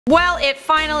Well, it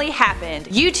finally happened.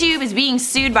 YouTube is being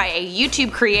sued by a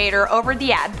YouTube creator over the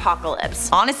Adpocalypse.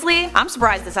 Honestly, I'm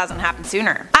surprised this hasn't happened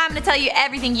sooner. I'm gonna tell you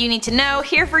everything you need to know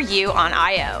here for you on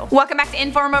I.O. Welcome back to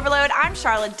InformOverload, I'm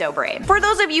Charlotte Dobre. For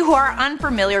those of you who are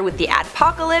unfamiliar with the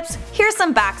Adpocalypse, here's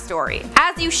some backstory.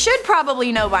 As you should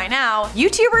probably know by now,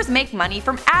 YouTubers make money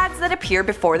from ads that appear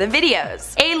before the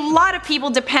videos. A lot of people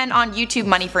depend on YouTube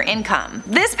money for income.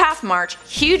 This past March,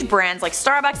 huge brands like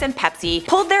Starbucks and Pepsi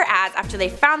pulled their ads after they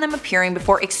found them appearing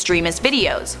before extremist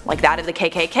videos, like that of the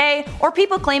KKK or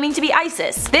people claiming to be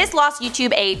ISIS. This lost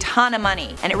YouTube a ton of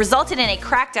money, and it resulted in a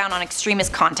crackdown on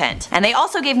extremist content. And they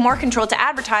also gave more control to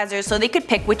advertisers so they could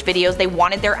pick which videos they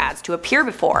wanted their ads to appear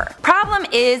before. Problem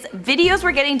is, videos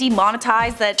were getting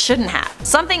demonetized that shouldn't have.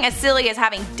 Something as silly as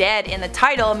having dead in the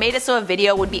title made it so a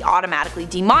video would be automatically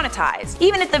demonetized,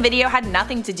 even if the video had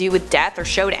nothing to do with death or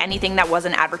showed anything that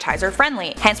wasn't advertiser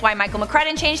friendly. Hence why Michael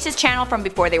McCrudden changed his channel from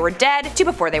before they were dead to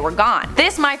before they were gone.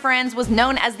 This, my friends, was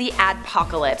known as the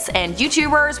Adpocalypse, and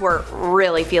YouTubers were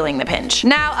really feeling the pinch.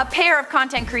 Now, a pair of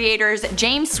content creators,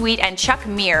 James Sweet and Chuck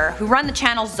Meir, who run the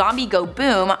channel Zombie Go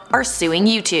Boom, are suing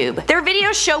YouTube. Their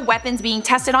videos show weapons being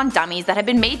tested on dummies that have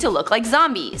been made to look like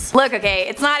zombies. Look, okay,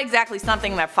 it's not exactly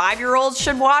something that 5-year-olds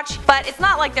should watch, but it's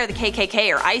not like they're the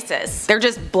KKK or ISIS. They're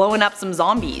just blowing up some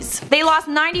zombies. They lost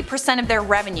 90% of their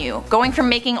revenue, going from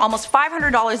making almost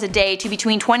 $500 a day to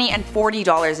between $20 and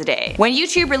 $40 a day. When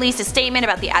YouTube released a statement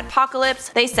about the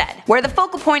Adpocalypse, they said, "Where the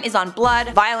focal point is on blood,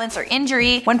 violence, or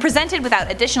injury, when presented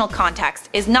without additional context,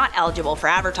 is not eligible for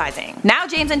advertising." Now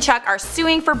James and Chuck are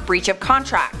suing for breach of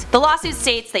contract. The lawsuit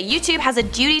states that YouTube has a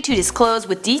duty to disclose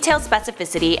with detailed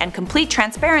specificity and complete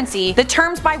transparency the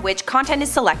terms by which content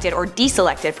is selected or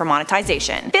deselected for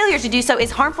monetization. Failure to do so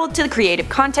is harmful to the creative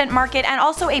content market and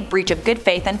also a breach of good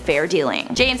faith and fair dealing.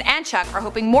 James and Chuck are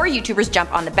hoping more YouTubers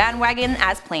jump on the bandwagon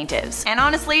as plaintiffs. And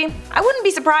honestly, I wouldn't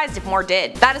be surprised if more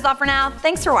did. That is all for now.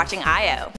 Thanks for watching I.O.